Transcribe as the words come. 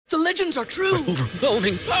The legends are true.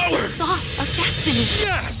 Overwhelming power! Sauce of destiny.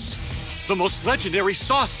 Yes! The most legendary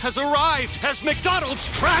sauce has arrived as McDonald's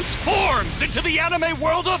transforms into the anime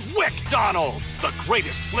world of WickDonald's. The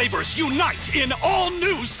greatest flavors unite in all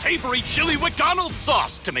new savory chili McDonald's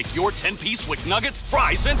sauce to make your 10-piece Wick Nuggets,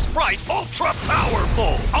 fries, and Sprite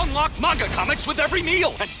ultra-powerful. Unlock manga comics with every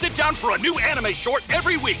meal and sit down for a new anime short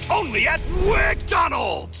every week only at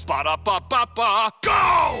WickDonald's. Ba-da-ba-ba-ba,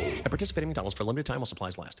 go! At participating McDonald's for a limited time while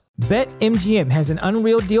supplies last. BetMGM has an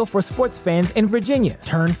unreal deal for sports fans in Virginia.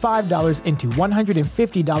 Turn $5 into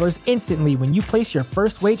 $150 instantly when you place your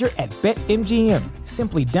first wager at BetMGM.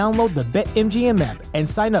 Simply download the BetMGM app and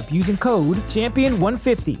sign up using code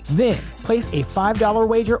Champion150. Then, place a $5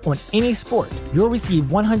 wager on any sport. You'll receive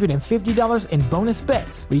 $150 in bonus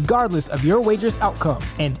bets, regardless of your wager's outcome.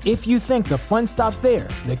 And if you think the fun stops there,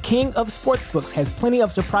 the King of Sportsbooks has plenty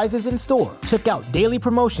of surprises in store. Check out daily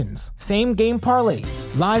promotions, same-game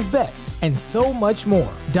parlays, live bets, and so much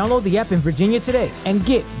more. Download the app in Virginia today and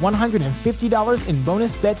get $150 in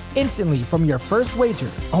bonus bets instantly from your first wager.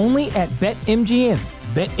 Only at BetMGM.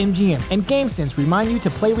 BetMGM and GameSense remind you to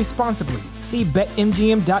play responsibly. See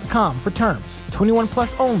BetMGM.com for terms. 21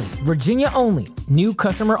 plus only. Virginia only. New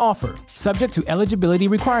customer offer. Subject to eligibility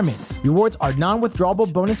requirements. Rewards are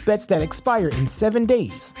non-withdrawable bonus bets that expire in 7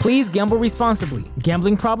 days. Please gamble responsibly.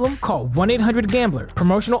 Gambling problem? Call 1-800-GAMBLER.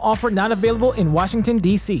 Promotional offer not available in Washington,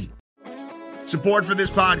 D.C. Support for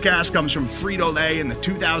this podcast comes from Frito-Lay and the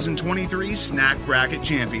 2023 Snack Bracket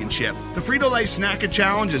Championship. The Frito-Lay Snack-It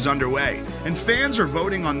Challenge is underway, and fans are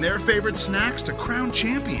voting on their favorite snacks to crown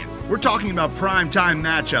champion. We're talking about prime-time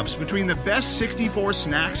matchups between the best 64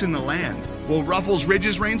 snacks in the land. Will Ruffles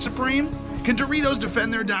Ridges reign supreme? Can Doritos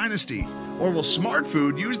defend their dynasty? Or will Smart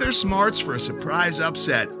Food use their smarts for a surprise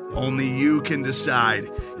upset? Only you can decide.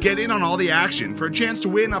 Get in on all the action for a chance to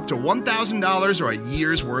win up to $1,000 or a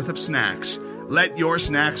year's worth of snacks. Let your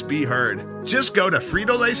snacks be heard. Just go to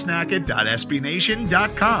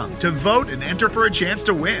fritolaysnacket.sbnation.com to vote and enter for a chance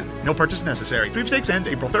to win. No purchase necessary. Sweepstakes ends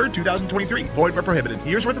April 3rd, 2023. Void where prohibited.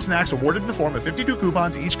 Year's worth of snacks awarded in the form of 52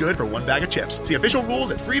 coupons, each good for 1 bag of chips. See official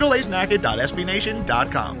rules at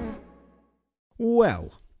fritolaysnacket.sbnation.com.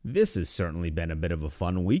 Well, this has certainly been a bit of a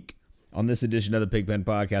fun week. On this edition of the Pigpen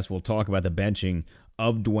Podcast, we'll talk about the benching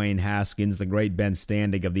of Dwayne Haskins. The great Ben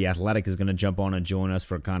Standig of The Athletic is going to jump on and join us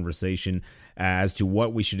for a conversation as to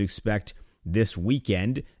what we should expect this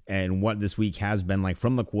weekend and what this week has been like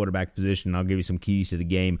from the quarterback position. I'll give you some keys to the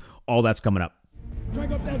game. All that's coming up.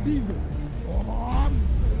 Drag up that diesel.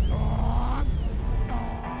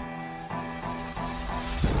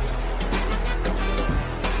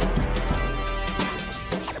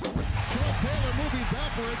 Taylor moving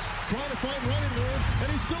backwards, trying to find running room,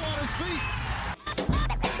 and he's still on his feet.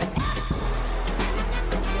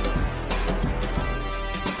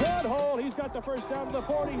 Good hole. He's got the first down to the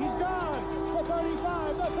 40. He's gone. The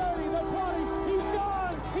 35, the 30, the 20. He's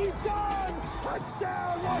gone. He's gone.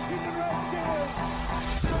 Touchdown, Washington Redskins.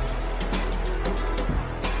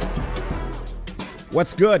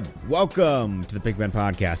 What's good? Welcome to the Pigpen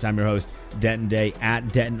Podcast. I'm your host, Denton Day, at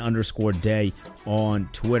Denton_Day on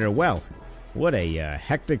Twitter. Well, what a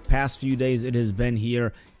hectic past few days it has been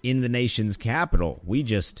here in the nation's capital. We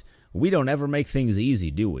don't ever make things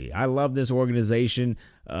easy, do we? I love this organization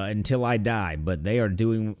until I die, but they are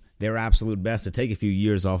doing their absolute best to take a few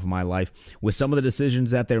years off of my life with some of the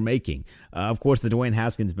decisions that they're making. Of course, the Dwayne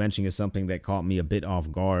Haskins benching is something that caught me a bit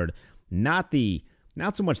off guard. Not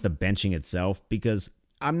so much the benching itself, because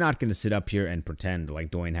I'm not going to sit up here and pretend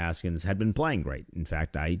like Dwayne Haskins had been playing great. In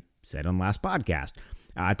fact, I said on last podcast,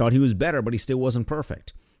 I thought he was better, but he still wasn't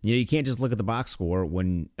perfect. You know, you can't just look at the box score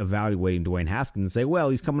when evaluating Dwayne Haskins and say, well,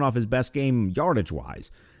 he's coming off his best game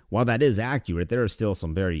yardage-wise. While that is accurate, there are still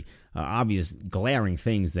some very obvious, glaring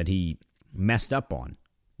things that he messed up on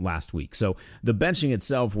last week. So the benching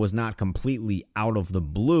itself was not completely out of the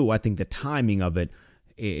blue. I think the timing of it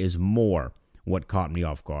is more what caught me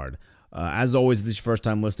off guard. As always, if this is your first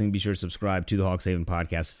time listening, be sure to subscribe to the Hogs Haven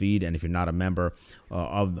podcast feed. And if you're not a member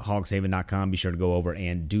of hogshaven.com, be sure to go over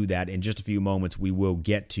and do that. In just a few moments, we will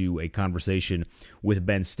get to a conversation with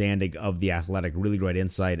Ben Standig of The Athletic. Really great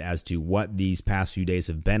insight as to what these past few days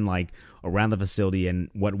have been like around the facility and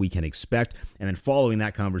what we can expect. And then following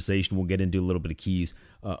that conversation, we'll get into a little bit of keys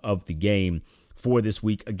of the game for this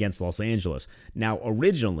week against Los Angeles. Now,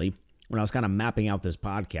 originally, when I was kind of mapping out this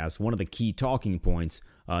podcast, one of the key talking points,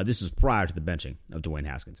 this was prior to the benching of Dwayne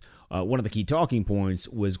Haskins, one of the key talking points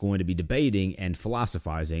was going to be debating and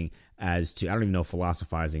philosophizing as to, I don't even know if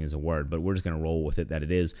philosophizing is a word, but we're just going to roll with it that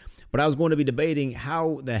it is. But I was going to be debating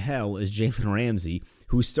how the hell is Jalen Ramsey,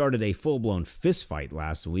 who started a full-blown fist fight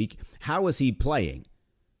last week, how is he playing?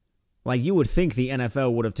 Like, you would think the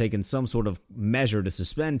NFL would have taken some sort of measure to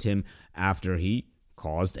suspend him after he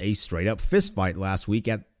caused a straight-up fistfight last week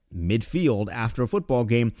at midfield after a football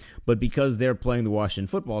game, but because they're playing the Washington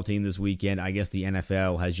football team this weekend, I guess the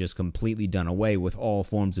NFL has just completely done away with all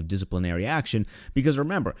forms of disciplinary action, because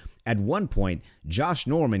remember, at one point, Josh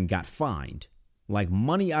Norman got fined, like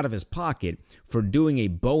money out of his pocket, for doing a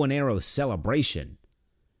bow and arrow celebration,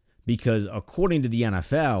 because according to the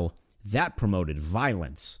NFL, that promoted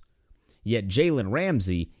violence. Yet Jalen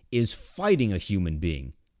Ramsey is fighting a human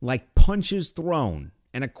being, like punches thrown.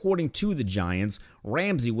 And according to the Giants,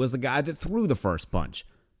 Ramsey was the guy that threw the first punch.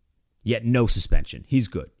 Yet no suspension. He's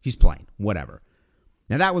good. He's playing. Whatever.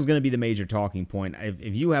 Now that was going to be the major talking point.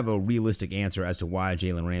 If you have a realistic answer as to why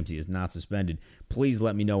Jalen Ramsey is not suspended, please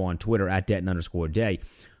let me know on Twitter at Denton_day.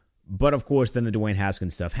 But of course, then the Dwayne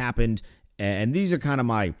Haskins stuff happened. And these are kind of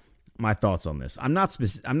my thoughts on this. I'm not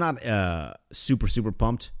super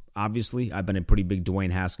pumped, obviously. I've been a pretty big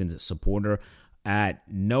Dwayne Haskins supporter. At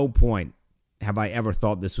no point have I ever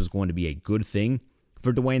thought this was going to be a good thing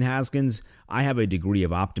for Dwayne Haskins. I have a degree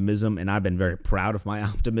of optimism, and I've been very proud of my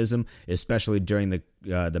optimism, especially during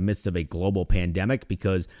the midst of a global pandemic,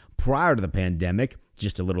 because prior to the pandemic,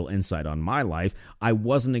 just a little insight on my life, I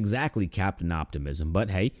wasn't exactly Captain Optimism.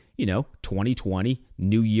 But hey, 2020,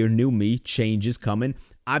 new year, new me, change is coming.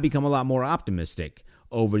 I become a lot more optimistic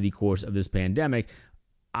over the course of this pandemic.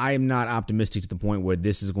 I am not optimistic to the point where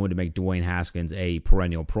this is going to make Dwayne Haskins a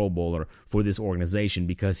perennial Pro Bowler for this organization,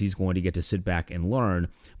 because he's going to get to sit back and learn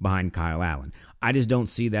behind Kyle Allen. I just don't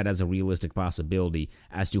see that as a realistic possibility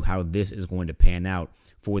as to how this is going to pan out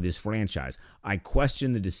for this franchise. I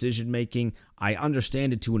question the decision-making. I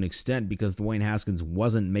understand it to an extent, because Dwayne Haskins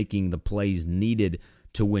wasn't making the plays needed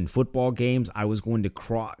to win football games. I was going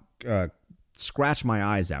to scratch my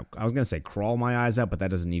eyes out. I was going to say crawl my eyes out, but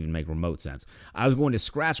that doesn't even make remote sense. I was going to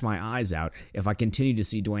scratch my eyes out if I continued to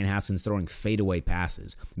see Dwayne Haskins throwing fadeaway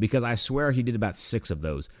passes, because I swear he did about 6 of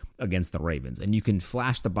those against the Ravens. And you can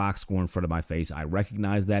flash the box score in front of my face. I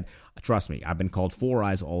recognize that. Trust me, I've been called 4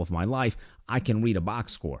 eyes all of my life. I can read a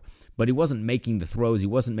box score. But he wasn't making the throws. He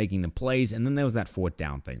wasn't making the plays. And then there was that 4th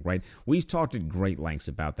down thing, right? We've talked at great lengths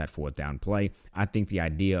about that 4th down play. I think the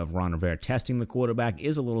idea of Ron Rivera testing the quarterback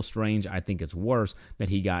is a little strange. I think it's worse that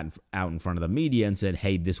he got out in front of the media and said,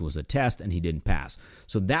 hey, this was a test, and he didn't pass.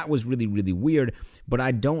 So that was really, really weird. But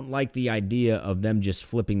I don't like the idea of them just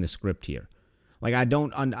flipping the script here. Like, I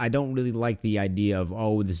don't really like the idea of,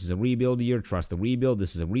 oh, this is a rebuild year, trust the rebuild,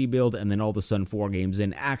 this is a rebuild, and then all of a sudden 4 games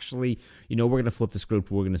in, actually, we're going to flip the script,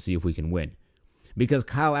 we're going to see if we can win. Because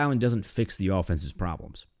Kyle Allen doesn't fix the offense's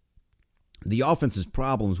problems. The offense's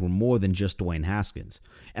problems were more than just Dwayne Haskins.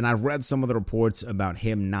 And I've read some of the reports about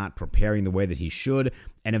him not preparing the way that he should,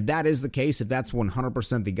 and if that is the case, if that's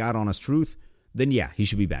 100% the God honest truth, then yeah, he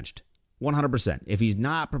should be benched. 100%. If he's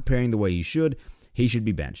not preparing the way he should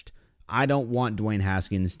be benched. I don't want Dwayne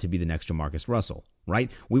Haskins to be the next Jamarcus Russell,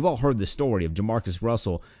 right? We've all heard the story of Jamarcus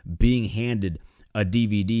Russell being handed a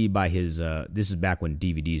DVD by his, this is back when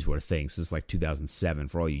DVDs were a thing, so it's like 2007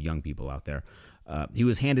 for all you young people out there. He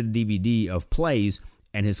was handed a DVD of plays,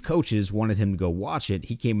 and his coaches wanted him to go watch it.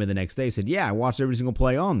 He came in the next day and said, yeah, I watched every single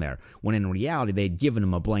play on there, when in reality they'd given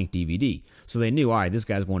him a blank DVD. So they knew, all right, this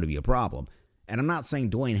guy's going to be a problem. And I'm not saying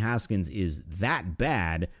Dwayne Haskins is that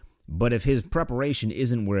bad, but if his preparation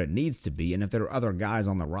isn't where it needs to be, and if there are other guys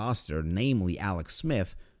on the roster, namely Alex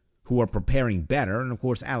Smith, who are preparing better, and of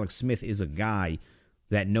course Alex Smith is a guy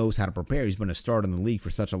that knows how to prepare. He's been a starter in the league for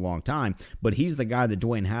such a long time, but he's the guy that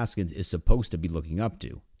Dwayne Haskins is supposed to be looking up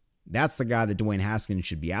to. That's the guy that Dwayne Haskins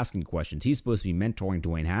should be asking questions. He's supposed to be mentoring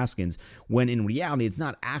Dwayne Haskins, when in reality, it's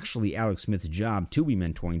not actually Alex Smith's job to be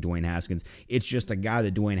mentoring Dwayne Haskins. It's just a guy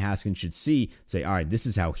that Dwayne Haskins should see, say, all right, this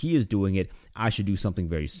is how he is doing it. I should do something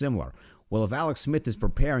very similar. Well, if Alex Smith is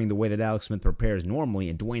preparing the way that Alex Smith prepares normally,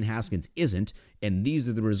 and Dwayne Haskins isn't, and these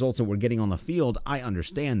are the results that we're getting on the field, I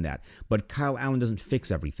understand that. But Kyle Allen doesn't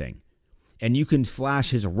fix everything. And you can flash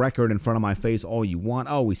his record in front of my face all you want.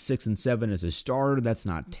 Oh, he's 6-7 as a starter. That's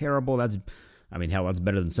not terrible. That's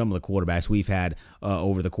better than some of the quarterbacks we've had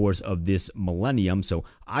over the course of this millennium. So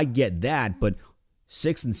I get that, but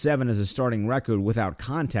 6-7 as a starting record without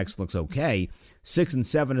context looks okay.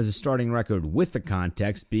 6-7 as a starting record with the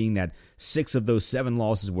context being that 6 of those 7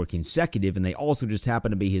 losses were consecutive, and they also just happen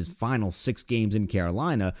to be his final 6 games in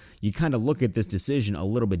Carolina. You kind of look at this decision a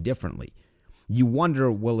little bit differently. You wonder,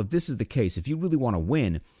 well, if this is the case, if you really want to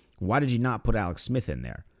win, why did you not put Alex Smith in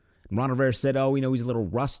there? And Ron Rivera said, oh, he's a little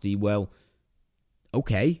rusty. Well,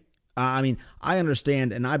 okay. I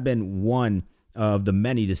understand, and I've been one of the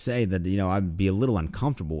many to say that, I'd be a little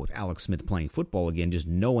uncomfortable with Alex Smith playing football again, just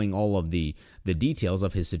knowing all of the details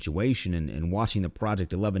of his situation and watching the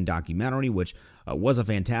Project 11 documentary, which was a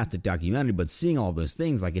fantastic documentary, but seeing all of those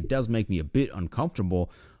things, it does make me a bit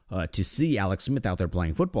uncomfortable to see Alex Smith out there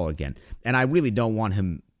playing football again. And I really don't want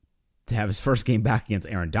him to have his first game back against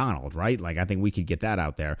Aaron Donald, right? I think we could get that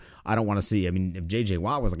out there. I don't want to see, if J.J.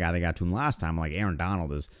 Watt was the guy that got to him last time, Aaron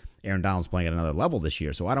Donald's playing at another level this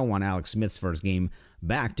year, so I don't want Alex Smith's first game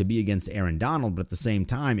back to be against Aaron Donald, but at the same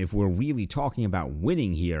time, if we're really talking about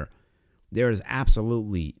winning here, there is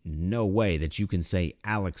absolutely no way that you can say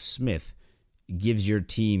Alex Smith gives your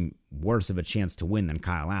team worse of a chance to win than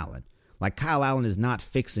Kyle Allen. Kyle Allen is not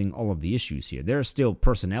fixing all of the issues here. There are still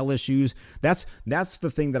personnel issues. That's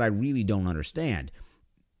the thing that I really don't understand.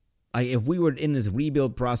 If we were in this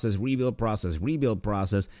rebuild process,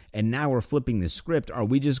 and now we're flipping the script, are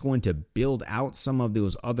we just going to build out some of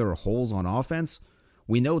those other holes on offense?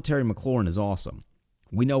 We know Terry McLaurin is awesome.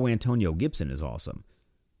 We know Antonio Gibson is awesome.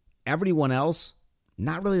 Everyone else,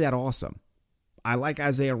 not really that awesome. I like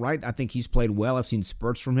Isaiah Wright. I think he's played well. I've seen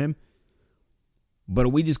spurts from him. But are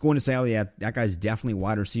we just going to say, oh yeah, that guy's definitely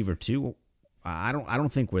wide receiver too? I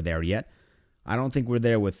don't think we're there yet. I don't think we're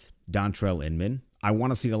there with Dontrell Inman. I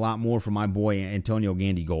want to see a lot more from my boy Antonio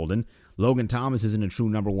Gandy Golden. Logan Thomas isn't a true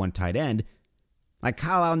number one tight end.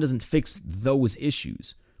 Kyle Allen doesn't fix those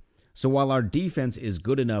issues. So while our defense is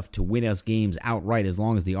good enough to win us games outright, as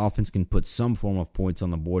long as the offense can put some form of points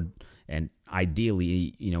on the board, and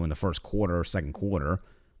ideally, in the first quarter or second quarter,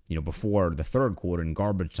 before the third quarter in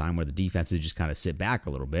garbage time where the defenses just kind of sit back a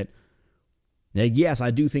little bit. Now, yes,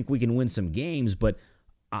 I do think we can win some games, but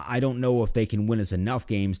I don't know if they can win us enough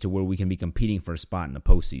games to where we can be competing for a spot in the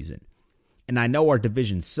postseason. And I know our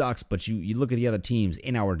division sucks, but you look at the other teams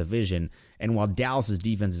in our division, and while Dallas's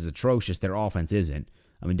defense is atrocious, their offense isn't.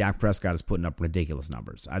 Dak Prescott is putting up ridiculous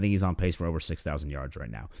numbers. I think he's on pace for over 6,000 yards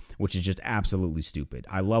right now, which is just absolutely stupid.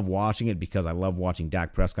 I love watching it because I love watching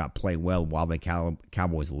Dak Prescott play well while the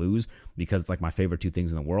Cowboys lose, because it's my favorite two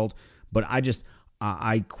things in the world. But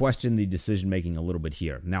I question the decision-making a little bit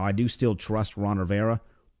here. Now, I do still trust Ron Rivera.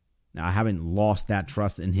 Now, I haven't lost that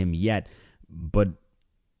trust in him yet, but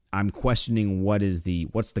I'm questioning what's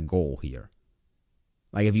the goal here.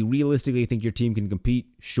 If you realistically think your team can compete,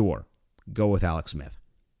 sure, go with Alex Smith.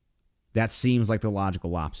 That seems like the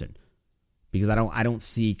logical option, because I don't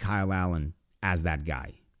see Kyle Allen as that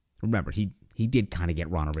guy. Remember, he did kind of get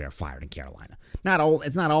Ron Rivera fired in Carolina.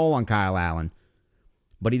 It's not all on Kyle Allen,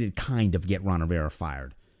 but he did kind of get Ron Rivera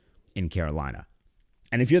fired in Carolina.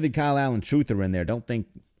 And if you're the Kyle Allen truther in there, don't think.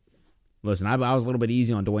 Listen, I was a little bit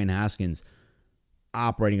easy on Dwayne Haskins,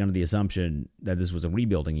 operating under the assumption that this was a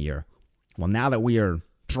rebuilding year. Well, now that we are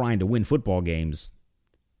trying to win football games,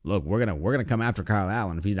 look, we're gonna come after Kyle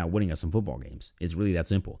Allen if he's not winning us some football games. It's really that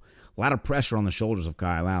simple. A lot of pressure on the shoulders of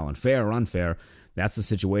Kyle Allen. Fair or unfair, that's the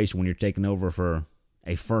situation when you're taking over for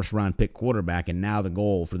a first-round pick quarterback, and now the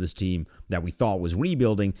goal for this team that we thought was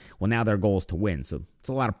rebuilding, well, now their goal is to win. So it's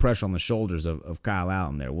a lot of pressure on the shoulders of Kyle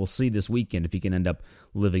Allen there. We'll see this weekend if he can end up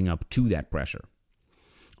living up to that pressure.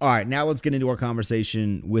 All right, now let's get into our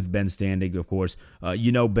conversation with Ben Standig, of course.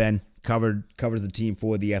 Ben covers the team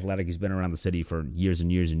for The Athletic. He's been around the city for years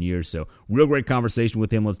and years and years, so real great conversation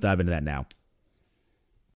with him. Let's dive into that now.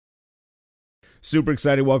 Super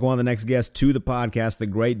excited to welcome on the next guest to the podcast, the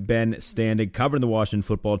great Ben Standig, covering the Washington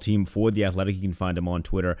football team for The Athletic. You can find him on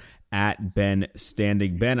Twitter at Ben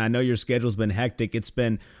Standig. Ben, I know your schedule's been hectic. It's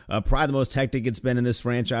been probably the most hectic it's been in this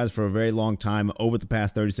franchise for a very long time over the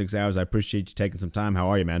past 36 hours. I appreciate you taking some time. How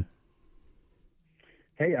are you, man?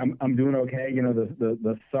 Hey, I'm doing okay.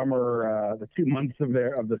 The summer, the 2 months of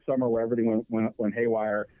the summer where everything went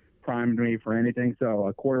haywire primed me for anything. So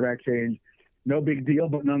a quarterback change, no big deal,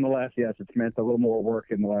 but nonetheless, yes, it's meant a little more work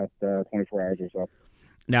in the last 24 hours or so.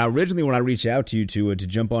 Now, originally when I reached out to you to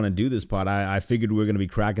jump on and do this pod, I figured we were going to be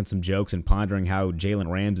cracking some jokes and pondering how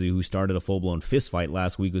Jalen Ramsey, who started a full-blown fistfight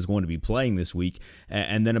last week, was going to be playing this week.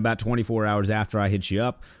 And then about 24 hours after I hit you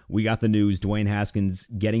up, we got the news, Dwayne Haskins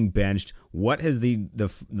getting benched. What has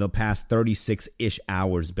the past 36-ish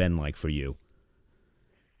hours been like for you?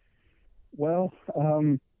 Well,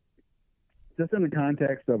 just in the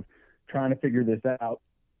context of trying to figure this out,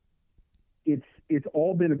 it's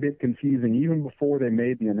all been a bit confusing. Even before they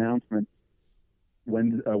made the announcement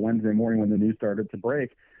Wednesday morning when the news started to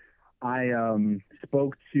break, I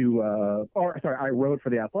wrote for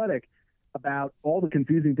The Athletic about all the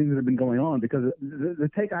confusing things that have been going on, because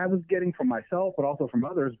the take I was getting from myself, but also from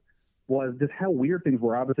others, was just how weird things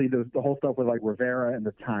were. Obviously, the whole stuff with Rivera and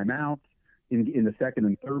the timeouts, in the second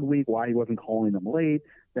and third week, why he wasn't calling them late.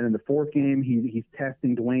 Then in the fourth game, he's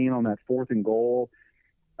testing Dwayne on that 4th and goal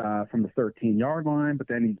from the 13-yard line, but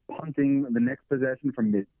then he's punting the next possession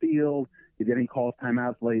from midfield. He's getting calls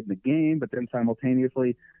timeouts late in the game, but then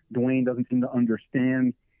simultaneously, Dwayne doesn't seem to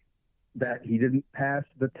understand that he didn't pass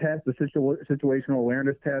the test, the situational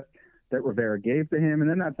awareness test that Rivera gave to him. And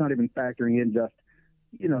then that's not even factoring in just,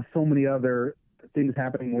 so many other things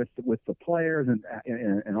happening with the players and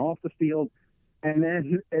off the field. And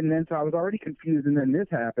then so I was already confused, and then this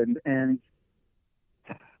happened, and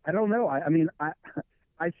I don't know. I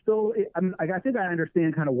think I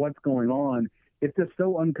understand kind of what's going on. It's just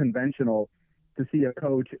so unconventional to see a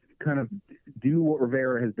coach kind of do what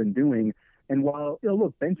Rivera has been doing. And while,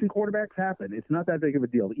 look, benching quarterbacks happen. It's not that big of a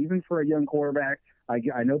deal. Even for a young quarterback,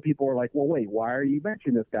 I know people are like, well, wait, why are you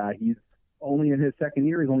benching this guy? He's only in his second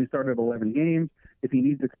year. He's only started 11 games. If he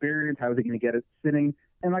needs experience, how is he going to get it sitting?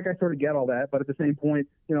 And I sort of get all that. But at the same point,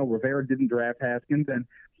 Rivera didn't draft Haskins. And,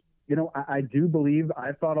 I do believe,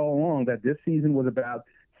 I thought all along that this season was about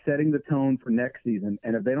setting the tone for next season.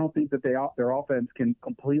 And if they don't think that their offense can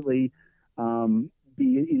completely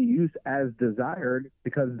be in use as desired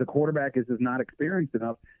because the quarterback is just not experienced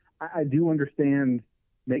enough, I do understand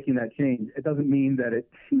making that change. It doesn't mean that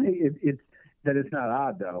it's not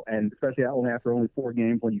odd, though, and especially after only 4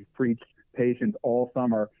 games when you preached patience all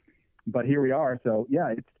summer. But here we are. So,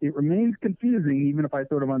 yeah, it remains confusing, even if I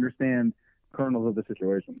sort of understand kernels of the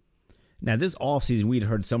situation. Now, this offseason, we'd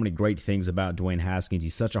heard so many great things about Dwayne Haskins.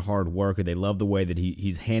 He's such a hard worker. They love the way that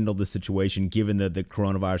he's handled the situation given the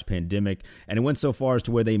coronavirus pandemic. And it went so far as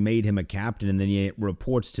to where they made him a captain. And then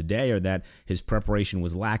reports today are that his preparation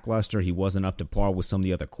was lackluster. He wasn't up to par with some of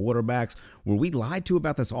the other quarterbacks. Were we lied to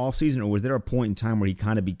about this offseason, or was there a point in time where he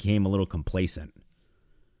kind of became a little complacent?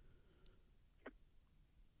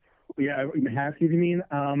 Yeah, Haskins, you mean?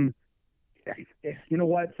 You know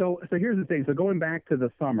what? So here's the thing. So going back to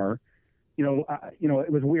the summer,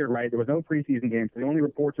 it was weird, right? There was no preseason games. The only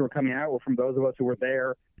reports that were coming out were from those of us who were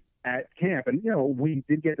there at camp. And, we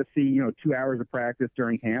did get to see, 2 hours of practice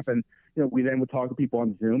during camp. And, we then would talk to people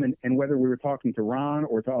on Zoom. And whether we were talking to Ron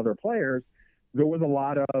or to other players, there was a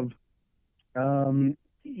lot of,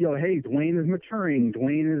 hey, Dwayne is maturing.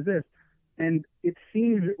 Dwayne is this. And it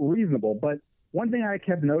seemed reasonable. But one thing I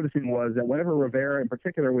kept noticing was that whenever Rivera in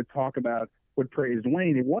particular would praise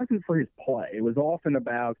Dwayne, it wasn't for his play. It was often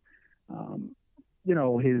about,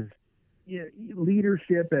 his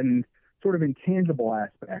leadership and sort of intangible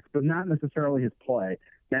aspects, but not necessarily his play.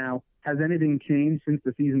 Now, has anything changed since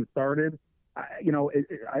the season started?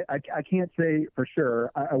 I can't say for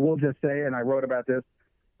sure. I will just say, and I wrote about this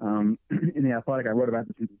in The Athletic, I wrote about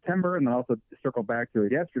this in September, and then also circled back to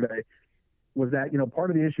it yesterday, was that,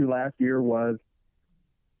 part of the issue last year was,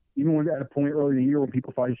 even when at a point early in the year when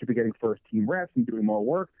people thought he should be getting first-team reps and doing more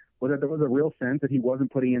work, was that there was a real sense that he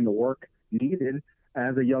wasn't putting in the work needed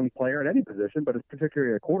as a young player at any position, but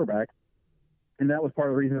particularly a quarterback. And that was part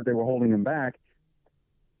of the reason that they were holding him back.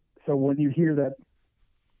 So when you hear that,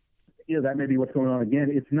 that may be what's going on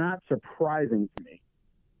again, it's not surprising to me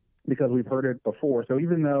because we've heard it before. So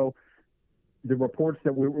even though the reports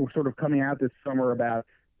that were sort of coming out this summer about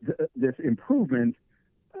this improvement,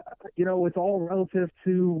 it's all relative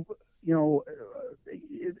to,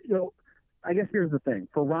 I guess here's the thing.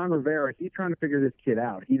 For Ron Rivera, he's trying to figure this kid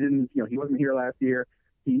out. He didn't, he wasn't here last year.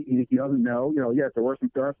 He doesn't know. Yes, there are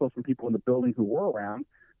still some people in the building who were around,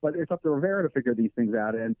 but it's up to Rivera to figure these things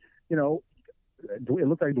out. And, it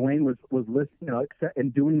looked like Dwayne was listening,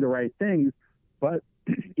 and doing the right things. But,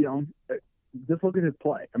 just look at his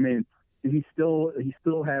play. I mean, he still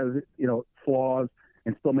has, flaws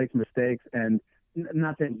and still makes mistakes. And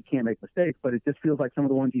not saying he can't make mistakes, but it just feels like some of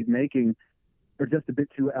the ones he's making are just a bit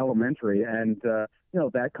too elementary. And,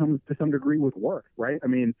 that comes to some degree with work, right? I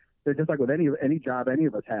mean, they're just like with any job any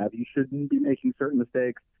of us have, you shouldn't be making certain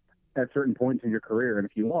mistakes at certain points in your career. And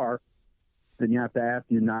if you are, then you have to ask,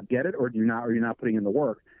 do you not get it, or you're not putting in the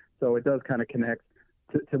work? So it does kind of connect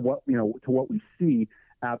to what, to what we see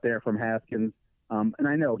out there from Haskins. And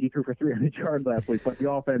I know he threw for 300 yards last week, but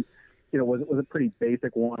the offense, was a pretty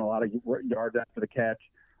basic one, a lot of yards after the catch.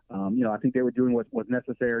 I think they were doing what was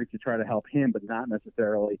necessary to try to help him, but not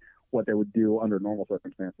necessarily what they would do under normal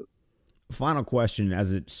circumstances. Final question,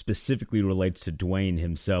 as it specifically relates to Dwayne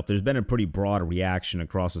himself. There's been a pretty broad reaction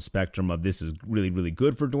across the spectrum of this is really, really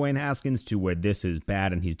good for Dwayne Haskins to where this is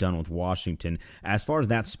bad and he's done with Washington. As far as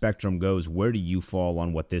that spectrum goes, where do you fall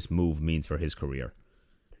on what this move means for his career?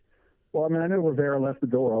 Well, I mean, I know Rivera left the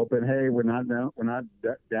door open. Hey, we're not down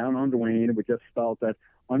on Dwayne. We just felt that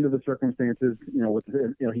under the circumstances,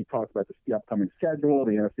 he talks about the upcoming schedule,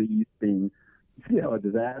 the NFC East being, a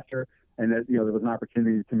disaster, and that there was an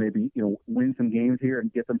opportunity to maybe win some games here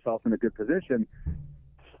and get themselves in a good position.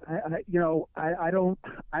 I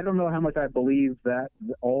don't know how much I believe that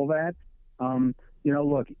all that.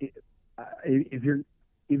 Look, if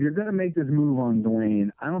you're going to make this move on Dwayne,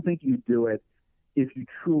 I don't think you do it if you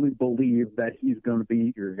truly believe that he's going to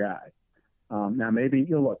be your guy. Now, maybe,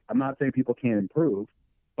 look, I'm not saying people can't improve,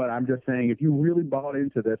 but I'm just saying if you really bought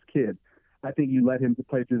into this kid, I think you let him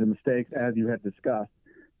play through the mistakes as you had discussed.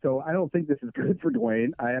 So I don't think this is good for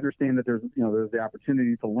Dwayne. I understand that there's the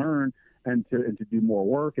opportunity to learn and to do more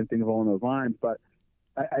work and things along those lines, but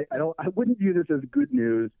I wouldn't view this as good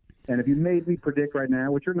news. And if you made me predict right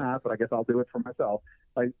now, which you're not, but I guess I'll do it for myself,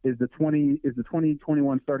 is the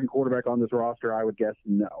 2021 starting quarterback on this roster? I would guess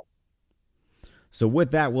no. So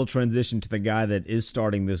with that, we'll transition to the guy that is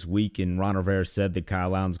starting this week, and Ron Rivera said that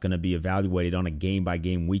Kyle Allen's going to be evaluated on a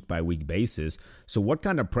game-by-game, week-by-week basis. So what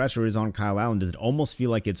kind of pressure is on Kyle Allen? Does it almost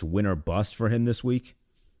feel like it's win or bust for him this week?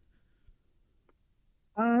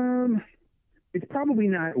 It's probably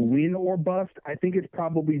not win or bust. I think it's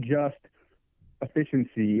probably just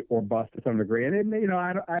efficiency or bust to some degree. And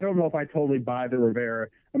I don't know if I totally buy the Rivera.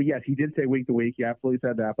 I mean, yes, he did say week to week. He absolutely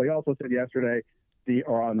said that. But he also said yesterday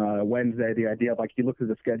on Wednesday, the idea of he looks at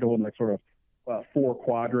the schedule in sort of 4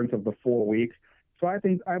 quadrants of the 4 weeks. So I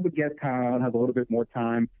think I would guess Kyle Allen has a little bit more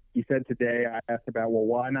time. He said today, I asked about, well,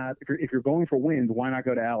 why not, if you're going for wins, why not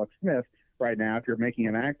go to Alex Smith right now if you're making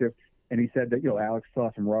him active? And he said that, Alex still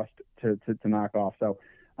has some rust to knock off. So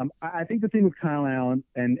I think the thing with Kyle Allen,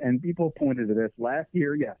 and people pointed to this last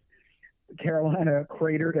year, yes, Carolina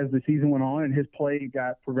cratered as the season went on and his play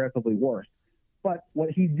got progressively worse. But what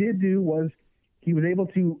he did do was he was able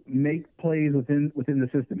to make plays within the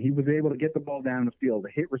system. He was able to get the ball down the field, to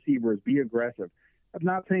hit receivers, be aggressive. I'm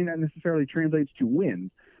not saying that necessarily translates to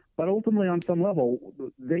wins, but ultimately on some level,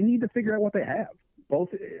 they need to figure out what they have, both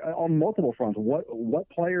on multiple fronts. What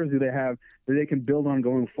players do they have that they can build on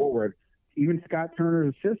going forward? Even Scott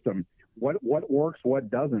Turner's system, what works, what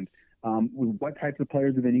doesn't? What types of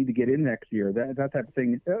players do they need to get in next year? That type of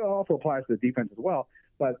thing. It also applies to the defense as well.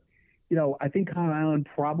 But I think Kyle Allen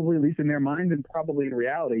probably, at least in their mind and probably in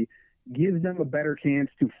reality, gives them a better chance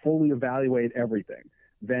to fully evaluate everything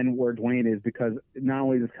than where Dwayne is, because not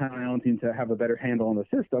only does Kyle Allen seem to have a better handle on the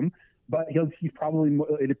system, but he's probably,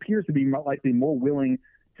 it appears to be likely more willing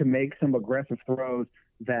to make some aggressive throws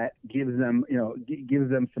that gives them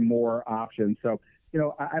some more options. So,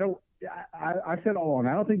 I've said all along,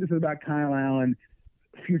 I don't think this is about Kyle Allen,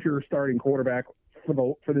 future starting quarterback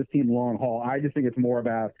for this team long haul. I just think it's more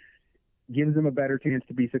about gives them a better chance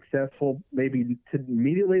to be successful, maybe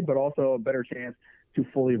immediately, but also a better chance to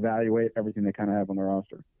fully evaluate everything they kind of have on their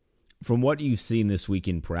roster. From what you've seen this week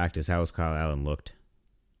in practice, how has Kyle Allen looked?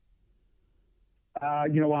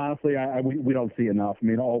 Honestly, we don't see enough. I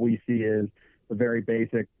mean, all we see is the very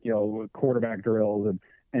basic, quarterback drills,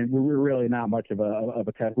 and we're really not much of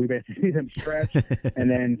a test. We basically see them stretch and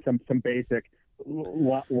then some basic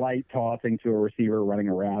light tossing to a receiver running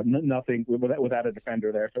around. Nothing without a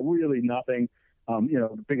defender there. So really nothing.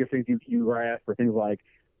 The biggest things you grasp are things like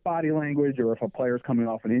body language, or if a player's coming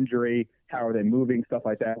off an injury, how are they moving, stuff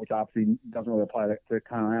like that, which obviously doesn't really apply to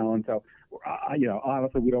Kyle Allen. So,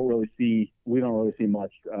 honestly, we don't really see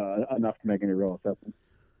much enough to make any real assessment.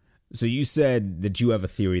 So you said that you have a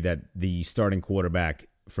theory that the starting quarterback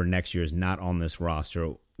for next year is not on this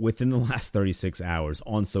roster. Within the last 36 hours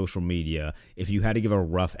on social media, if you had to give a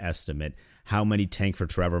rough estimate, how many Tank for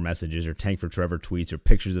Trevor messages or Tank for Trevor tweets or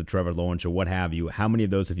pictures of Trevor Lawrence or what have you, how many of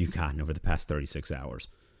those have you gotten over the past 36 hours?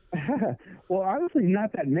 Well, honestly,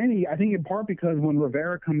 not that many. I think in part because when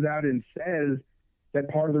Rivera comes out and says that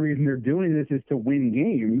part of the reason they're doing this is to win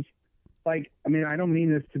games, I don't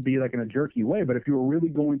mean this to be in a jerky way, but if you were really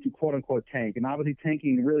going to quote unquote tank, and obviously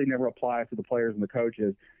tanking really never applies to the players and the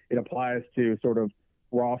coaches, it applies to sort of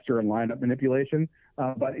roster and lineup manipulation.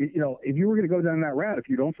 But if you were going to go down that route, if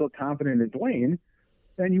you don't feel confident in Dwayne,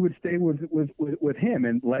 then you would stay with him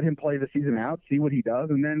and let him play the season out, see what he does,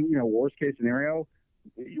 and then worst case scenario,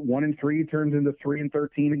 1-3 turns into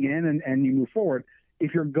 3-13 again, and you move forward.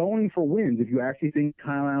 If you're going for wins, if you actually think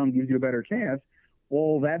Kyle Allen gives you a better chance,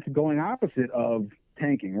 well, that's going opposite of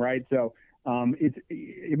tanking, right? So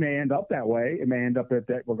it may end up that way. It may end up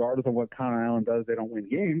that regardless of what Kyle Allen does, they don't win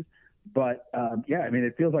games. But,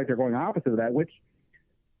 it feels like they're going opposite of that, which,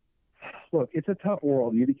 look, it's a tough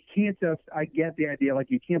world. You can't I get the idea,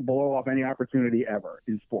 you can't blow off any opportunity ever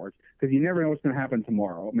in sports because you never know what's going to happen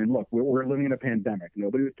tomorrow. I mean, look, we're living in a pandemic.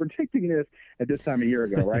 Nobody was predicting this at this time a year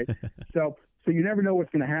ago, right? So you never know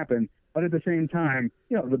what's going to happen. But at the same time,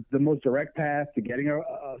 the most direct path to getting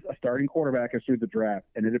a starting quarterback is through the draft.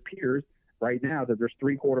 And it appears right now that there's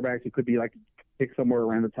 3 quarterbacks who could be like pick somewhere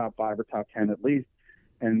around the top 5 or top 10 at least.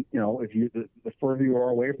 And, if the further you are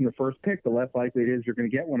away from the first pick, the less likely it is you're going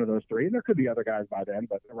to get one of those 3. And there could be other guys by then,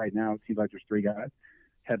 but right now it seems like there's 3 guys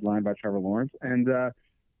headlined by Trevor Lawrence. And,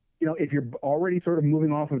 if you're already sort of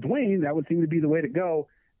moving off of Dwayne, that would seem to be the way to go,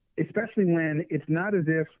 especially when it's not as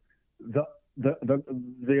if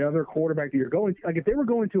the other quarterback that you're going to, like if they were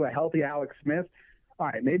going to a healthy Alex Smith, all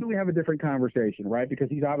right, maybe we have a different conversation, right? Because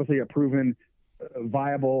he's obviously a proven,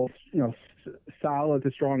 viable, solid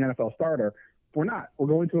to strong NFL starter. We're not. We're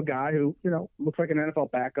going to a guy who, looks like an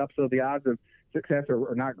NFL backup, so the odds of success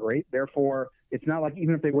are not great. Therefore, it's not like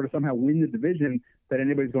even if they were to somehow win the division that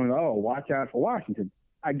anybody's going, oh, watch out for Washington.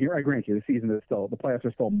 I grant you, the season is still, the playoffs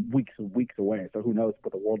are still weeks and weeks away, so who knows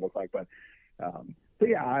what the world looks like. But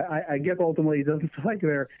yeah, I guess ultimately it doesn't feel like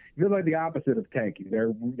it feels like the opposite of tanking.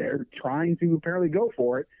 They're trying to apparently go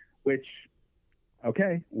for it, which,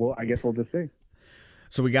 okay, well, I guess we'll just see.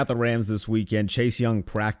 So we got the Rams this weekend. Chase Young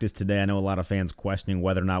practiced today. I know a lot of fans questioning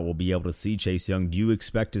whether or not we'll be able to see Chase Young. Do you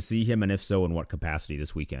expect to see him, and if so, in what capacity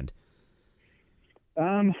this weekend?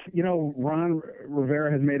 Ron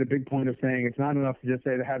Rivera has made a big point of saying it's not enough to just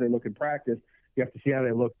say how they look in practice. You have to see how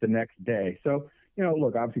they look the next day. So,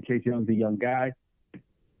 look, obviously Chase Young's a young guy.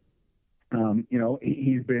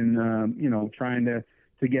 He's been, trying to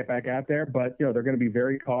get back out there, but, they're going to be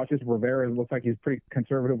very cautious. Rivera looks like he's pretty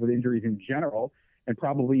conservative with injuries in general, and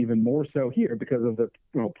probably even more so here because of the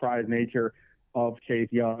prize nature of Chase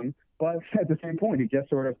Young. But at the same point, he just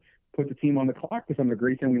sort of put the team on the clock to some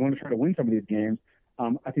degree, saying we want to try to win some of these games.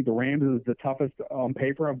 I think the Rams is the toughest on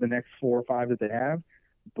paper of the next 4 or 5 that they have.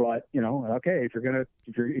 But okay, if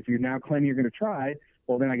you're now claiming you're going to try,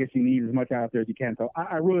 well then I guess you need as much out there as you can. So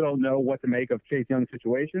I really don't know what to make of Chase Young's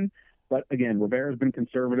situation. But again, Rivera's been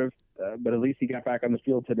conservative, but at least he got back on the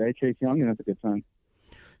field today, Chase Young, and that's a good sign.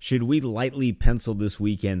 Should we lightly pencil this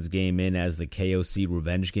weekend's game in as the KOC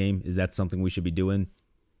revenge game? Is that something we should be doing?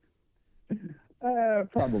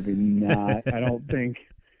 Probably not. I don't think.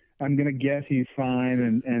 I'm going to guess he's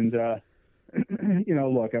fine. And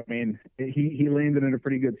look, I mean, he landed in a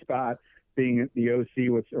pretty good spot being the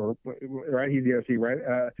OC right? He's the OC,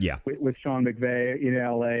 right? Yeah. With Sean McVay in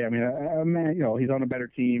LA. I mean, man, he's on a better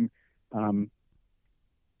team.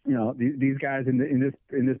 These guys in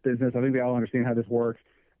this business, I think they all understand how this works.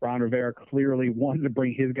 Ron Rivera clearly wanted to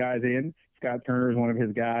bring his guys in. Scott Turner is one of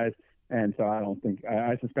his guys. And so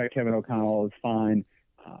I suspect Kevin O'Connell is fine.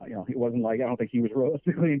 He wasn't I don't think he was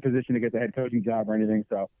realistically in position to get the head coaching job or anything.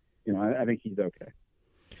 So, I think he's okay.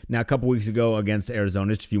 Now, a couple weeks ago against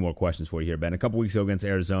Arizona, just a few more questions for you here, Ben. A couple weeks ago against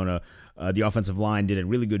Arizona, the offensive line did a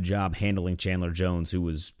really good job handling Chandler Jones, who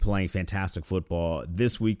was playing fantastic football.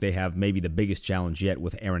 This week, they have maybe the biggest challenge yet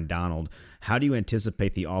with Aaron Donald. How do you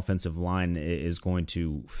anticipate the offensive line is going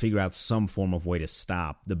to figure out some form of way to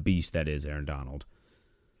stop the beast that is Aaron Donald?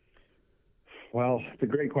 Well, it's a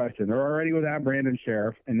great question. They're already without Brandon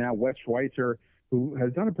Sheriff, and now Wes Schweitzer, who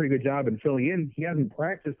has done a pretty good job in filling in. He hasn't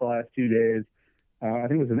practiced the last 2 days. I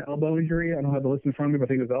think it was an elbow injury. I don't have the list in front of me, but I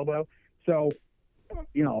think it was elbow. So,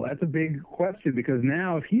 that's a big question because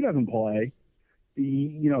now if he doesn't play,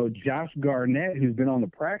 Josh Garnett, who's been on the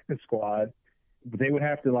practice squad, they would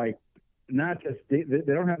have to not just they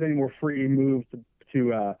don't have any more free moves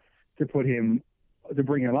to put him to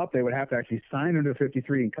bring him up. They would have to actually sign him to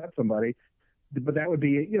 53 and cut somebody. But that would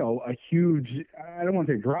be, a huge, I don't want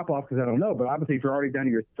to say drop off because I don't know, but obviously if you're already down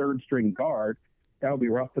to your third string guard, that would be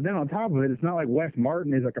rough. But then on top of it, it's not like Wes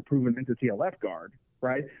Martin is like a proven entity at left guard,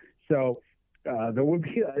 right? So there would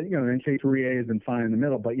be, and Chase Rie has been fine in the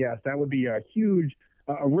middle. But yes, that would be a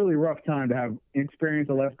really rough time to have experience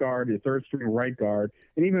at left guard, your third string right guard.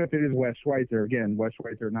 And even if it is Wes Schweitzer, again, Wes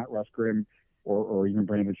Schweitzer, not Russ Grimm or even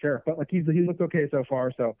Brandon Sheriff, but he looked okay so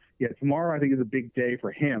far. So yeah, tomorrow I think is a big day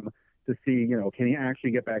for him to see, can he actually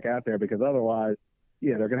get back out there? Because otherwise,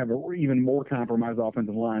 they're going to have an even more compromised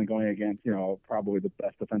offensive line going against, probably the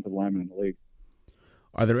best defensive lineman in the league.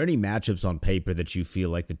 Are there any matchups on paper that you feel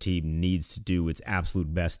like the team needs to do its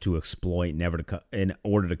absolute best to exploit in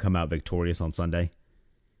order to come out victorious on Sunday?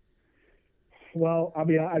 Well, I'd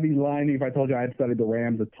be lying if I told you I had studied the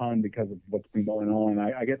Rams a ton because of what's been going on.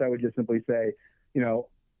 I guess I would just simply say,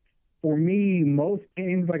 for me, most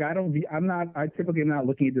games, I typically am not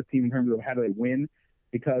looking at this team in terms of how do they win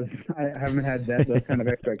because I haven't had those kind of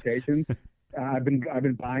expectations. I've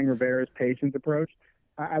been buying Rivera's patience approach.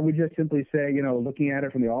 I would just simply say, looking at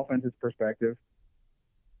it from the offense's perspective,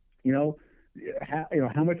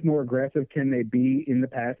 how much more aggressive can they be in the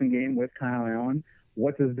passing game with Kyle Allen?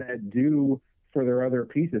 What does that do for their other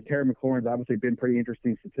pieces? Terry McLaurin's obviously been pretty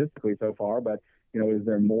interesting statistically so far, but is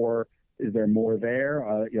there more Is there more there?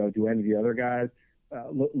 Do any of the other guys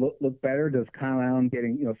look better? Does Kyle Allen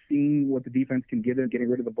seeing what the defense can give him, getting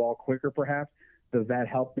rid of the ball quicker perhaps, does that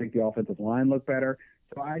help make the offensive line look better?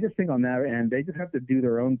 So I just think on that end, they just have to do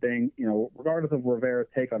their own thing, regardless of Rivera's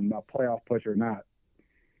take on a playoff push or not.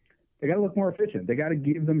 They got to look more efficient. They got to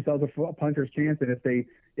give themselves a puncher's chance, and if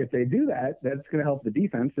they do that, that's going to help the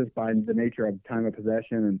defense just by the nature of time of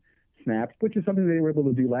possession and snaps, which is something they were able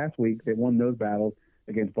to do last week. They won those battles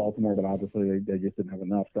against Baltimore, but obviously they just didn't have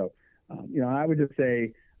enough. So, I would just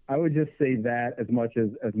say that as much as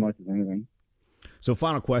anything. So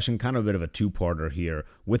final question, kind of a bit of a two-parter here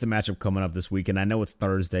with the matchup coming up this weekend. I know it's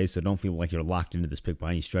Thursday, so don't feel like you're locked into this pick by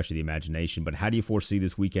any stretch of the imagination, but how do you foresee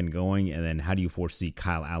this weekend going, and then how do you foresee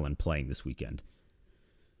Kyle Allen playing this weekend?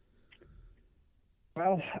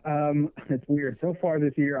 Well, it's weird. So far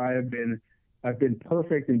this year, I've been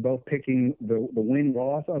perfect in both picking the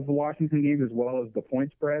win-loss of the Washington games as well as the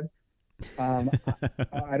point spread. I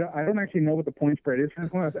don't actually know what the point spread is.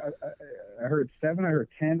 I heard 7, I heard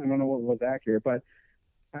 10. I don't know what was accurate, but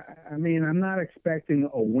I'm not expecting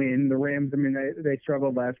a win. The Rams, they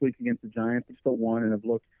struggled last week against the Giants. They still won and have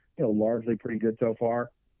looked, largely pretty good so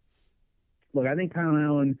far. Look, I think Kyle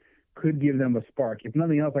Allen could give them a spark. If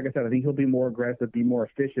nothing else, like I said, I think he'll be more aggressive, be more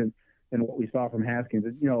efficient than what we saw from Haskins.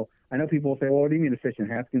 I know people will say, well, what do you mean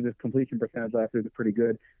efficient? Haskins' completion percentage last year is pretty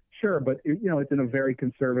good. Sure, but, it's in a very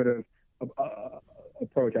conservative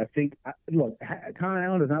approach. I think, Kyle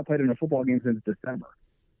Allen has not played in a football game since December,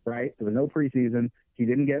 right? There was no preseason. He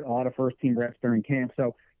didn't get a lot of first-team reps during camp.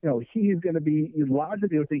 So, he's going to be,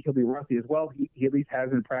 logically, I think he'll be rusty as well. He at least has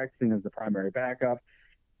been practicing as the primary backup,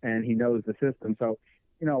 and he knows the system. So,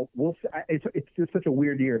 we'll see. It's just such a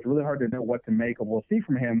weird year. It's really hard to know what to make of. We'll see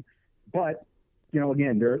from him. But,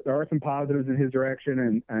 again, there are some positives in his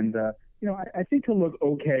direction, and I think he'll look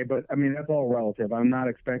okay, but, that's all relative. I'm not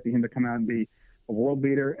expecting him to come out and be a world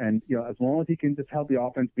beater, and, as long as he can just help the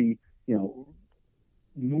offense be,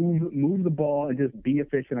 move the ball and just be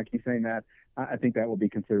efficient, I keep saying that, I think that will be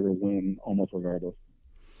considered a win almost regardless.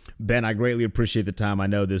 Ben, I greatly appreciate the time. I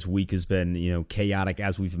know this week has been, chaotic,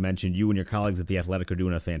 as we've mentioned. You and your colleagues at The Athletic are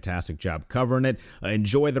doing a fantastic job covering it.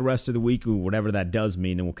 Enjoy the rest of the week, whatever that does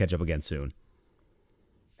mean, and we'll catch up again soon.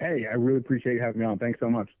 Hey, I really appreciate you having me on. Thanks so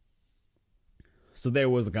much. So there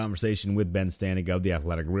was the conversation with Ben Standig of The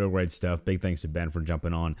Athletic. Real great stuff. Big thanks to Ben for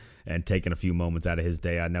jumping on and taking a few moments out of his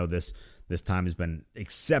day. I know this time has been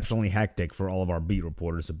exceptionally hectic for all of our beat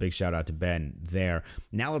reporters, so big shout out to Ben there.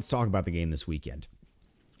 Now let's talk about the game this weekend.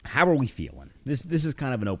 How are we feeling? This is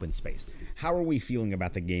kind of an open space. How are we feeling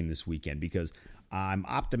about the game this weekend? Because I'm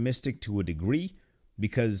optimistic to a degree,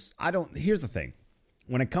 because here's the thing.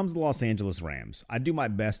 When it comes to the Los Angeles Rams, I do my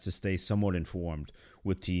best to stay somewhat informed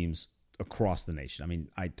with teams across the nation.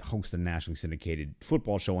 I host a nationally syndicated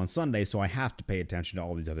football show on Sunday, so I have to pay attention to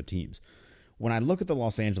all these other teams. When I look at the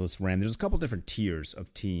Los Angeles Rams, there's a couple different tiers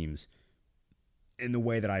of teams in the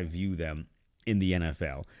way that I view them in the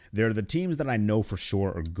NFL. There are the teams that I know for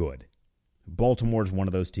sure are good. Baltimore is one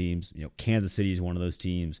of those teams. Kansas City is one of those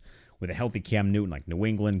teams. With a healthy Cam Newton, like New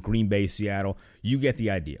England, Green Bay, Seattle, you get the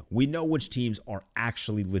idea. We know which teams are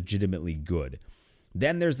actually legitimately good.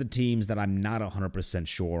 Then there's the teams that I'm not 100%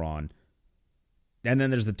 sure on. And then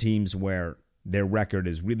there's the teams where their record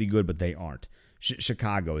is really good, but they aren't.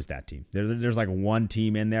 Chicago is that team. There's like one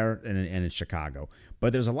team in there, and it's Chicago.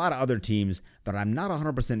 But there's a lot of other teams that I'm not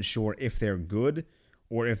 100% sure if they're good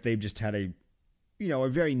or if they've just had a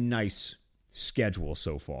very nice schedule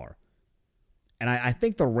so far. And I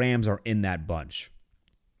think the Rams are in that bunch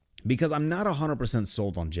because I'm not 100%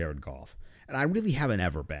 sold on Jared Goff. And I really haven't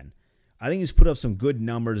ever been. I think he's put up some good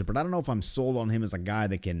numbers, but I don't know if I'm sold on him as a guy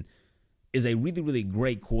that is a really, really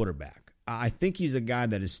great quarterback. I think he's a guy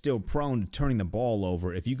that is still prone to turning the ball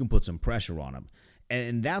over if you can put some pressure on him.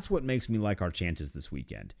 And that's what makes me like our chances this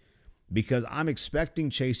weekend, because I'm expecting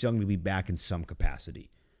Chase Young to be back in some capacity.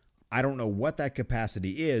 I don't know what that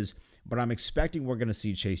capacity is, but I'm expecting we're going to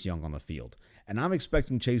see Chase Young on the field. And I'm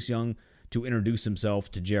expecting Chase Young to introduce himself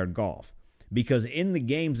to Jared Goff, because in the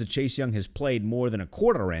games that Chase Young has played more than a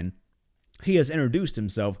quarter in, he has introduced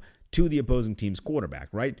himself to the opposing team's quarterback,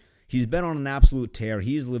 right? He's been on an absolute tear.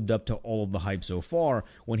 He's lived up to all of the hype so far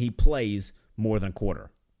when he plays more than a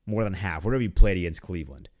quarter, more than half, whatever he played against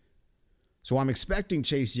Cleveland. So I'm expecting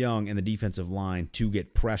Chase Young and the defensive line to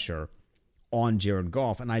get pressure on Jared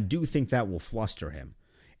Goff, and I do think that will fluster him.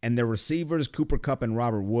 And their receivers, Cooper Kupp and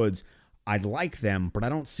Robert Woods, I like them, but I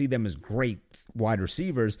don't see them as great wide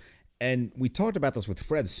receivers. And we talked about this with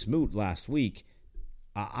Fred Smoot last week.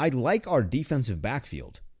 I like our defensive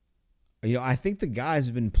backfield. I think the guys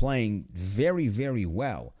have been playing very, very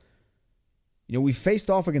well. We faced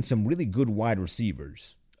off against some really good wide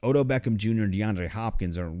receivers. Odell Beckham Jr. and DeAndre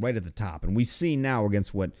Hopkins are right at the top. And we've seen now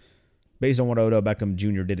based on what Odell Beckham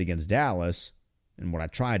Jr. did against Dallas, and what I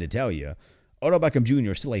tried to tell you, Odell Beckham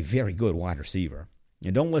Jr. is still a very good wide receiver.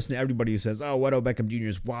 Don't listen to everybody who says, oh, Odell Beckham Jr.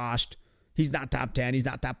 is washed. He's not top 10. He's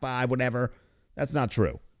not top 5, whatever. That's not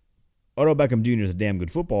true. Odell Beckham Jr. is a damn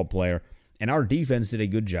good football player, and our defense did a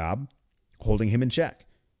good job holding him in check.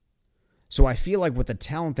 So I feel like with the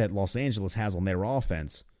talent that Los Angeles has on their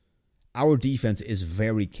offense, our defense is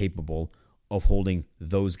very capable of holding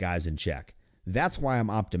those guys in check. That's why I'm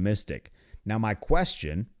optimistic. Now my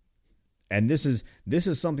question, and this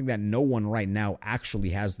is something that no one right now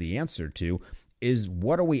actually has the answer to, is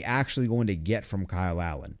what are we actually going to get from Kyle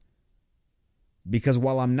Allen? Because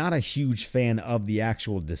while I'm not a huge fan of the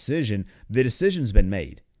actual decision, the decision's been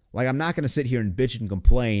made. Like, I'm not going to sit here and bitch and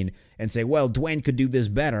complain and say, well, Dwayne could do this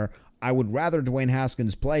better. I would rather Dwayne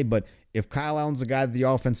Haskins play, but if Kyle Allen's the guy that the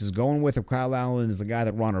offense is going with, if Kyle Allen is the guy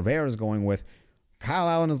that Ron Rivera is going with, Kyle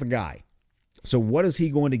Allen is the guy. So what is he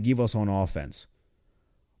going to give us on offense?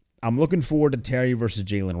 I'm looking forward to Terry versus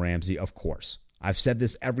Jalen Ramsey, of course. I've said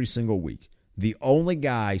this every single week. The only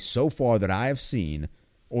guy so far that I have seen,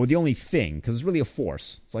 or the only thing, because it's really a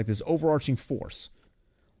force, it's like this overarching force.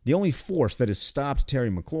 The only force that has stopped Terry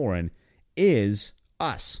McLaurin is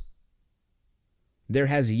us. There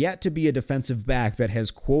has yet to be a defensive back that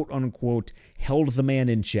has, quote-unquote, held the man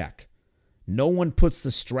in check. No one puts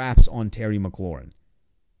the straps on Terry McLaurin.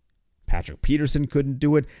 Patrick Peterson couldn't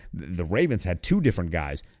do it. The Ravens had two different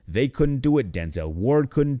guys. They couldn't do it. Denzel Ward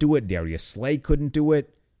couldn't do it. Darius Slay couldn't do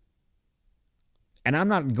it. And I'm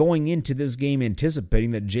not going into this game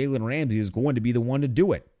anticipating that Jalen Ramsey is going to be the one to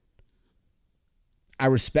do it. I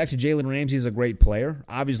respect Jalen Ramsey as a great player.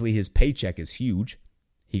 Obviously, his paycheck is huge.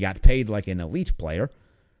 He got paid like an elite player.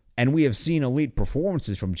 And we have seen elite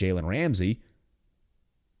performances from Jalen Ramsey.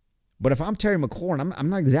 But if I'm Terry McLaurin, I'm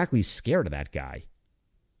not exactly scared of that guy.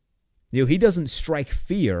 He doesn't strike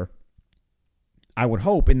fear, I would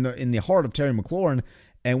hope, in the heart of Terry McLaurin.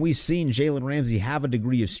 And we've seen Jalen Ramsey have a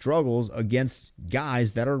degree of struggles against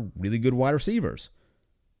guys that are really good wide receivers.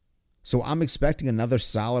 So I'm expecting another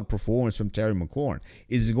solid performance from Terry McLaurin.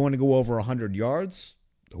 Is he going to go over 100 yards?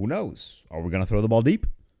 Who knows? Are we going to throw the ball deep?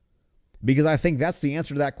 Because I think that's the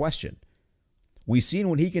answer to that question. We've seen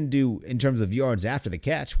what he can do in terms of yards after the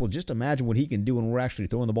catch. Well, just imagine what he can do when we're actually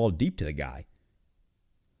throwing the ball deep to the guy.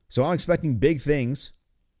 So I'm expecting big things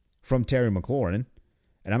from Terry McLaurin,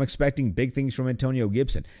 and I'm expecting big things from Antonio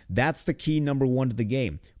Gibson. That's the key number one to the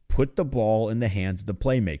game. Put the ball in the hands of the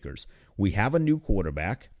playmakers. We have a new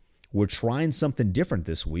quarterback. We're trying something different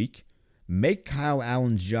this week. Make Kyle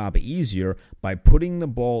Allen's job easier by putting the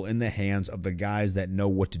ball in the hands of the guys that know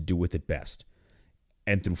what to do with it best.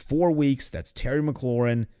 And through 4 weeks, that's Terry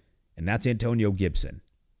McLaurin, and that's Antonio Gibson.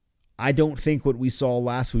 I don't think what we saw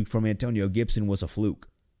last week from Antonio Gibson was a fluke.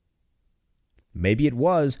 Maybe it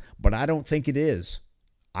was, but I don't think it is.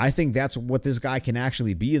 I think that's what this guy can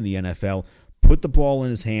actually be in the NFL. Put the ball in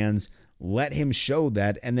his hands, let him show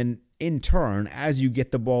that, and then in turn, as you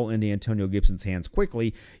get the ball into Antonio Gibson's hands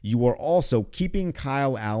quickly, you are also keeping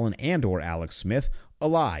Kyle Allen and or Alex Smith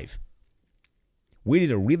alive. We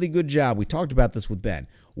did a really good job. We talked about this with Ben.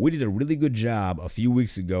 We did a really good job a few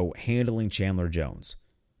weeks ago handling Chandler Jones.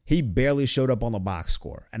 He barely showed up on the box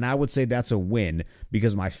score, and I would say that's a win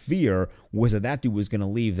because my fear was that dude was going to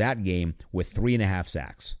leave that game with 3.5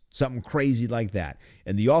 sacks, something crazy like that.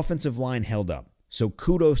 And the offensive line held up, so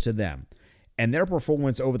kudos to them. And their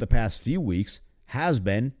performance over the past few weeks has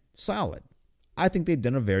been solid. I think they've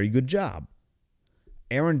done a very good job.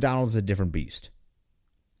 Aaron Donald is a different beast.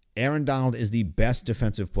 Aaron Donald is the best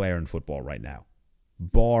defensive player in football right now,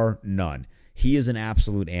 bar none. He is an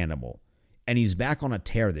absolute animal. And he's back on a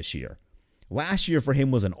tear this year. Last year for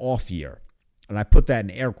him was an off year. And I put that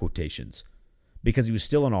in air quotations because he was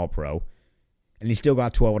still an All-Pro and he still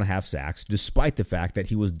got 12.5 sacks despite the fact that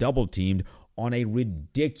he was double-teamed on a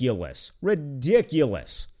ridiculous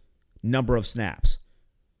number of snaps.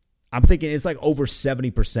 I'm thinking it's like over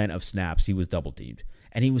 70% of snaps he was double-teamed.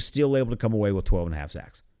 And he was still able to come away with 12.5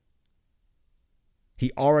 sacks.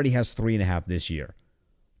 He already has 3.5 this year.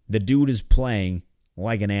 The dude is playing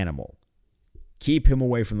like an animal. Keep him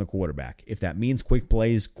away from the quarterback. If that means quick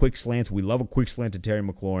plays, quick slants, we love a quick slant to Terry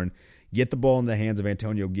McLaurin. Get the ball in the hands of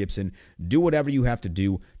Antonio Gibson. Do whatever you have to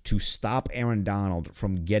do to stop Aaron Donald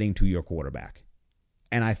from getting to your quarterback.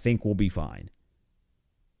 And I think we'll be fine.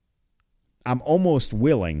 I'm almost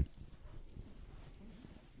willing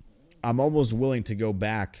to go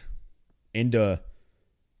back into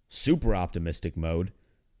super optimistic mode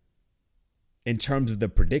in terms of the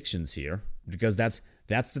predictions here, because that's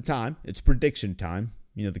That's the time. It's prediction time.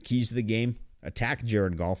 The keys to the game, attack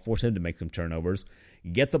Jared Goff, force him to make some turnovers,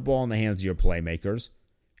 get the ball in the hands of your playmakers,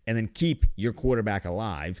 and then keep your quarterback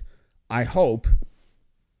alive. I hope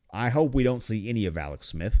we don't see any of Alex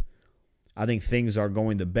Smith. I think things are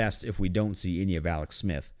going the best if we don't see any of Alex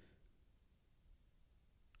Smith.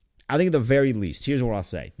 I think at the very least, here's what I'll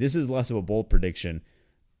say. This is less of a bold prediction,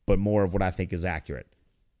 but more of what I think is accurate.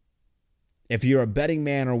 If you're a betting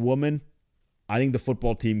man or woman, I think the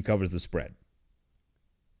football team covers the spread.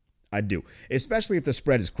 I do. Especially if the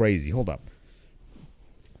spread is crazy. Hold up.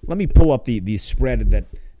 Let me pull up the spread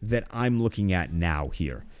that I'm looking at now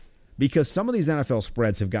here. Because some of these NFL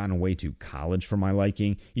spreads have gotten way too college for my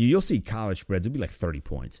liking. You'll see college spreads, it'll be like 30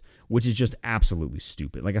 points, which is just absolutely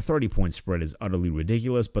stupid. Like a 30-point spread is utterly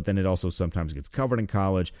ridiculous, but then it also sometimes gets covered in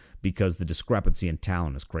college because the discrepancy in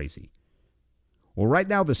talent is crazy. Well, right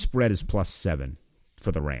now the spread is +7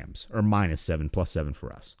 for the Rams, or -7, +7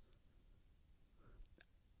 for us.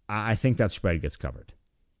 I think that spread gets covered.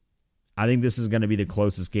 I think this is going to be the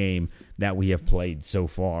closest game that we have played so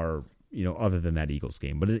far, other than that Eagles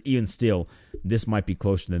game. But even still, this might be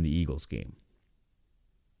closer than the Eagles game.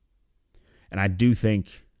 And I do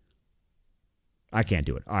think I can't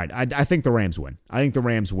do it. All right, I think the Rams win.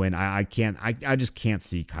 I just can't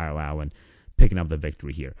see Kyle Allen picking up the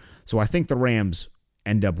victory here. So I think the Rams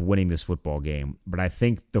end up winning this football game, but I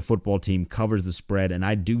think the football team covers the spread, and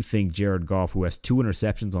I do think Jared Goff, who has 2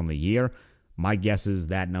 interceptions on the year, my guess is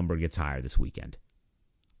that number gets higher this weekend.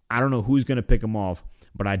 I don't know who's going to pick him off,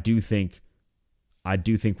 but I do think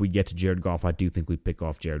we get to Jared Goff. I do think we pick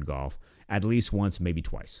off Jared Goff at least once, maybe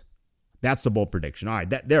twice. That's the bold prediction. All right,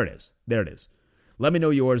 there it is. There it is. Let me know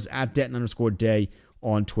yours at Denton_Day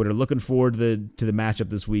on Twitter. Looking forward to the matchup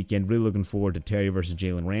this weekend. Really looking forward to Terry versus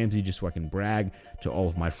Jalen Ramsey, just so I can brag to all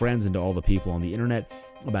of my friends and to all the people on the internet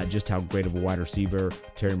about just how great of a wide receiver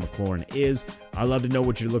Terry McLaurin is. I'd love to know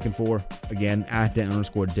what you're looking for. Again, at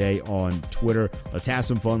Denton_Day on Twitter. Let's have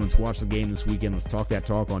some fun. Let's watch the game this weekend. Let's talk that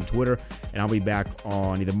talk on Twitter. And I'll be back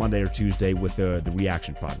on either Monday or Tuesday with the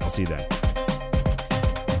reaction pod. I'll see you then.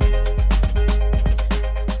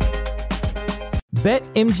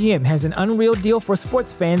 BetMGM has an unreal deal for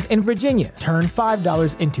sports fans in Virginia. Turn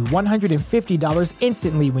 $5 into $150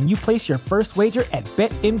 instantly when you place your first wager at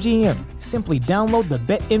BetMGM. Simply download the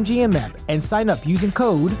BetMGM app and sign up using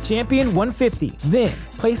code Champion150. Then,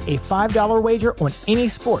 place a $5 wager on any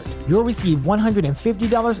sport. You'll receive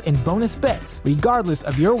 $150 in bonus bets, regardless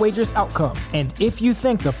of your wager's outcome. And if you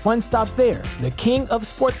think the fun stops there, the king of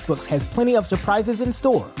sportsbooks has plenty of surprises in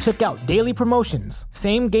store. Check out daily promotions,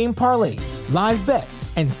 same-game parlays, live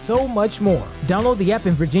bets, and so much more. Download the app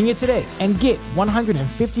in Virginia today and get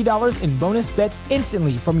 $150 in bonus bets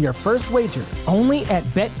instantly from your first wager. Only at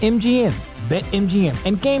BetMGM. BetMGM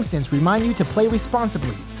and GameSense remind you to play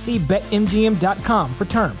responsibly. See BetMGM.com for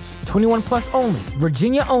terms. 21 plus only.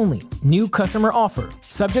 Virginia only. New customer offer.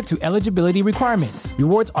 Subject to eligibility requirements.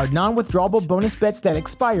 Rewards are non-withdrawable bonus bets that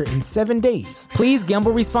expire in 7 days. Please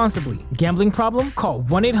gamble responsibly. Gambling problem? Call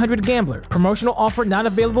 1-800-GAMBLER. Promotional offer not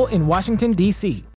available in Washington, D.C.